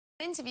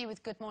Interview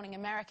with Good Morning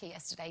America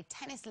yesterday,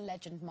 tennis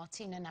legend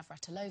Martina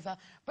Navratilova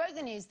broke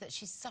the news that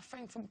she's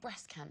suffering from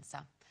breast cancer.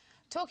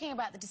 Talking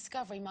about the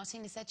discovery,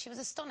 Martina said she was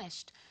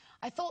astonished.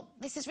 "I thought,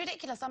 this is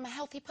ridiculous. I'm a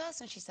healthy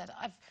person," she said.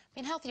 "I've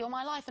been healthy all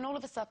my life, and all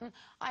of a sudden,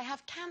 I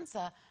have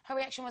cancer." Her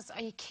reaction was,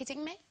 "Are you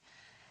kidding me?"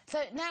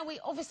 So now we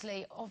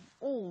obviously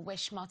all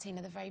wish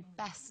Martina the very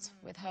best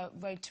with her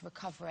road to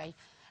recovery.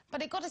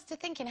 But it got us to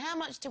thinking, how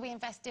much do we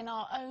invest in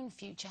our own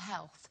future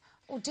health?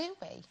 Or do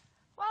we?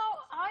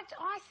 Well,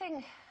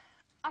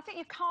 I think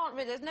you can't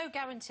really, there's no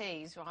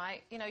guarantees,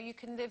 right? You know, you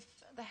can live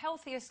the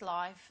healthiest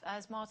life,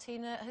 as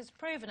Martina has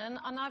proven,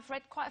 and I've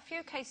read quite a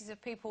few cases of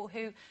people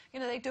who, you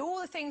know, they do all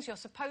the things you're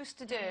supposed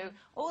to do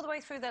all the way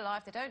through their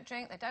life. They don't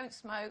drink, they don't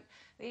smoke,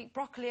 they eat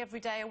broccoli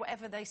every day or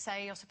whatever they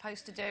say you're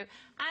supposed to do,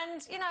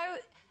 and, you know,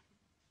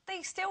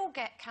 they still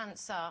get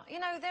cancer. You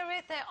know, there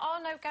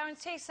are no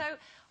guarantees. So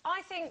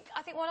I think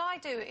what I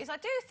do is I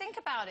do think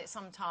about it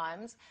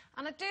sometimes,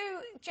 and I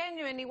do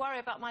genuinely worry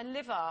about my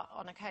liver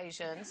on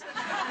occasions. And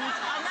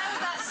I know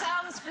that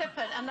sounds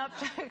flippant and not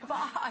joke, but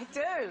I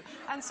do.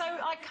 And so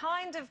I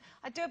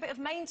do a bit of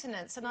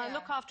maintenance, and I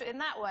look after it in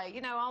that way.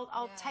 You know,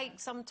 I'll take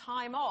some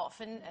time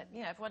off, and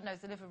you know, everyone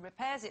knows the liver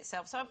repairs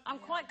itself, so I'm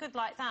quite good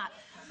like that.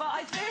 But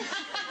I do.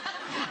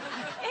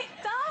 It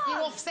does. You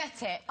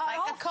offset it,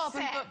 like a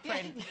carbon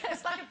footprint. Yeah,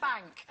 it's like a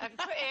bank. I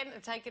put it in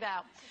and take it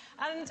out.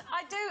 And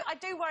I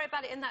do worry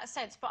about it in that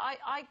sense, but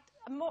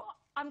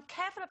I'm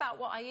careful about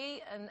what I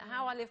eat and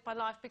how I live my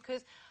life,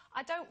 because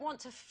I don't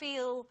want to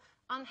feel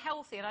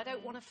unhealthy, and I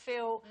don't want to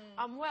feel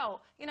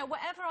unwell. You know,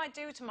 whatever I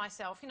do to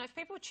myself, you know, if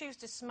people choose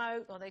to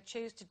smoke or they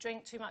choose to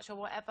drink too much or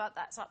whatever,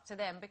 that's up to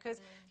them,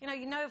 because,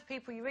 you know of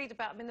people, you read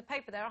about them in the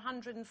paper, they're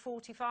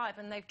 145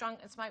 and they've drunk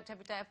and smoked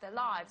every day of their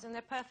lives and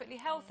they're perfectly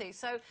healthy.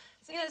 So,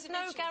 you know, there's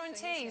no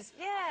guarantees.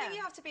 Yeah. I think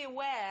you have to be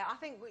aware. I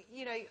think,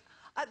 you know,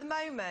 at the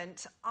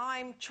moment,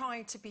 I'm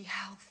trying to be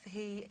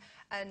healthy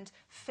and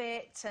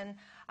fit, and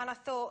I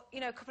thought,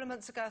 you know, a couple of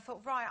months ago, I thought,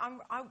 right,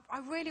 I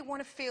really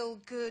want to feel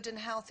good and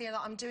healthy, and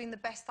that I'm doing the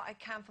best that I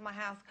can for my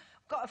health.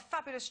 I've got a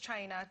fabulous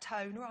trainer,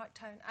 Tone,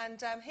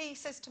 and he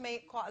says to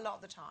me quite a lot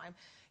of the time,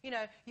 you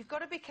know, you've got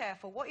to be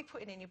careful what you're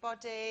putting in your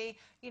body,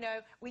 you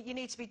know, you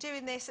need to be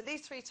doing this at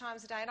least 3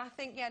 times a day, and I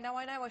think, yeah, no,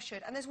 I know I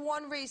should. And there's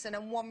one reason,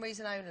 and one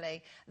reason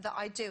only, that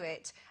I do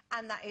it,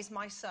 and that is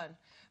my son.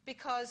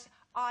 Because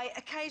I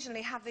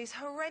occasionally have these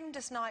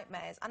horrendous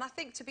nightmares, and I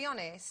think, to be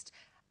honest,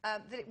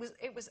 that it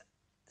was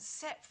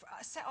set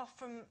off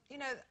from, you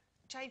know,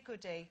 Jade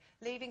Goody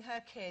leaving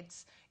her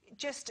kids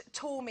just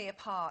tore me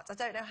apart. I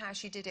don't know how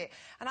she did it.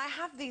 And I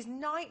have these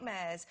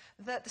nightmares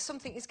that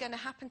something is going to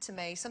happen to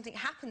me, something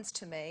happens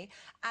to me,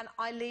 and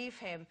I leave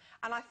him.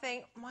 And I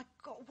think, my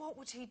God, what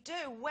would he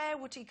do? Where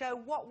would he go?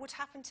 What would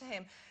happen to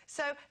him?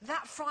 So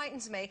that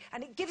frightens me,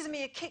 and it gives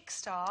me a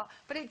kickstart,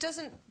 but it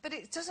doesn't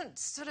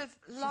sort of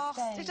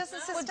last. It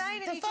doesn't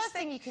sustain. Well, the first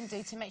thing you can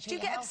do to make sure you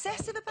get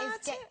obsessive about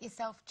it? Get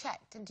yourself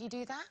checked. And do you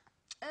do that?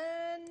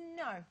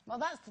 No. Well,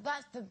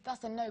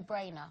 that's a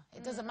no-brainer.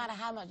 It doesn't matter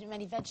how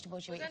many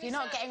vegetables you eat. If you're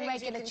not getting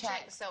regular checks. You can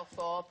check yourself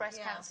for breast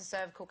cancer,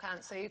 cervical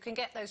cancer. You can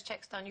get those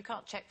checks done. You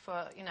can't check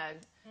for, you know,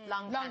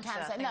 lung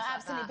cancer. No,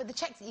 absolutely. But the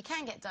checks that you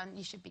can get done,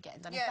 you should be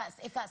getting done. Yeah.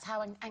 If that's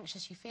how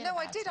anxious you feel. No,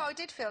 I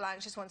did feel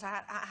anxious once.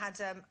 I had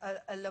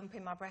a lump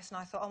in my breast, and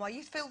I thought, oh my,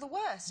 you feel the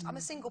worst. I'm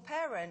a single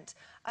parent,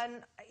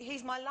 and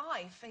he's my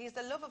life. He's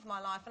the love of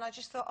my life, and I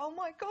just thought, oh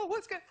my God,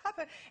 what's going to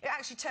happen? It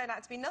actually turned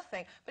out to be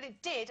nothing, but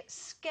it did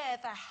scare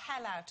the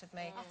hell out of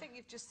me. I think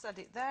you've just said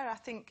it there. I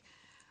think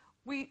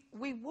we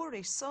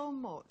worry so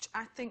much.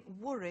 I think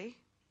worry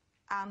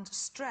and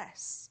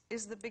stress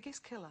is the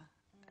biggest killer.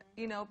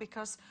 You know,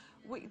 because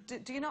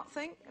do you not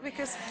think?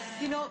 Because,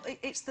 you know,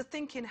 it's the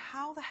thinking,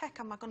 how the heck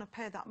am I going to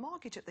pay that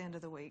mortgage at the end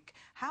of the week?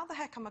 How the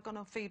heck am I going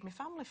to feed my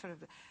family for it?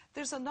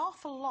 There's an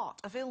awful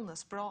lot of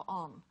illness brought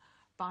on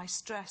by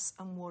stress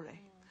and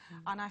worry.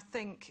 And I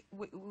think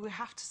we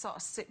have to sort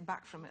of sit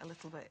back from it a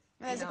little bit.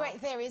 There's a great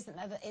theory, isn't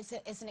there, that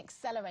it's an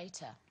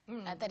accelerator,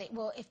 that it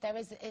will, if there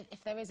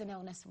is an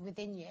illness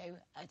within you,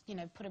 you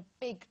know, put a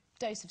big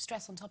dose of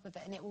stress on top of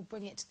it, and it will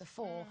bring it to the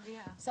fore.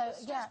 So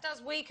stress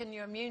does weaken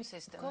your immune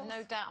system,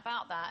 no doubt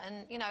about that.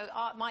 And you know,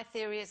 my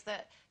theory is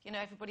that, you know,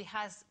 everybody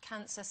has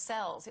cancer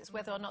cells. It's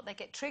whether or not they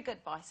get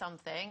triggered by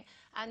something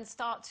and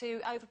start to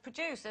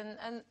overproduce,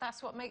 and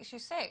that's what makes you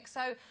sick.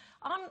 So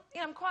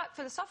I'm quite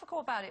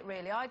philosophical about it,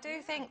 really. I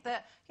do think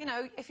that, you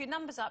know, if your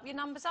number's up, your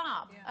number's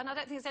up, and I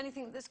don't think there's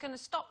anything that's going to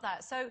stop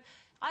that. So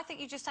I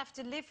think you just have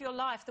to live your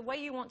life the way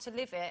you want to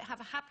live it, have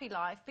a happy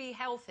life, be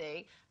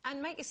healthy,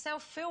 and make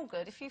yourself feel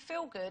good. If you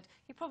feel good,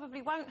 you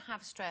probably won't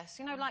have stress.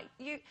 You know, like,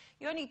 you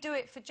only do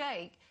it for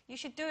Jake. You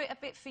should do it a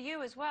bit for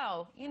you as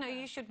well. You know,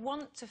 you should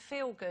want to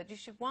feel good. You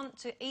should want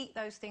to eat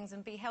those things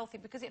and be healthy,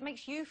 because it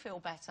makes you feel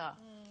better.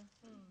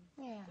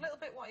 Yeah. A little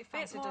bit what you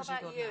fancy more does you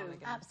about good you. now and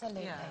again.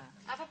 Absolutely. Yeah.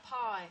 Have a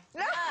pie.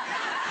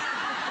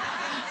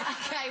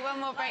 OK, one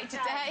more break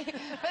today.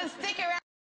 But stick around.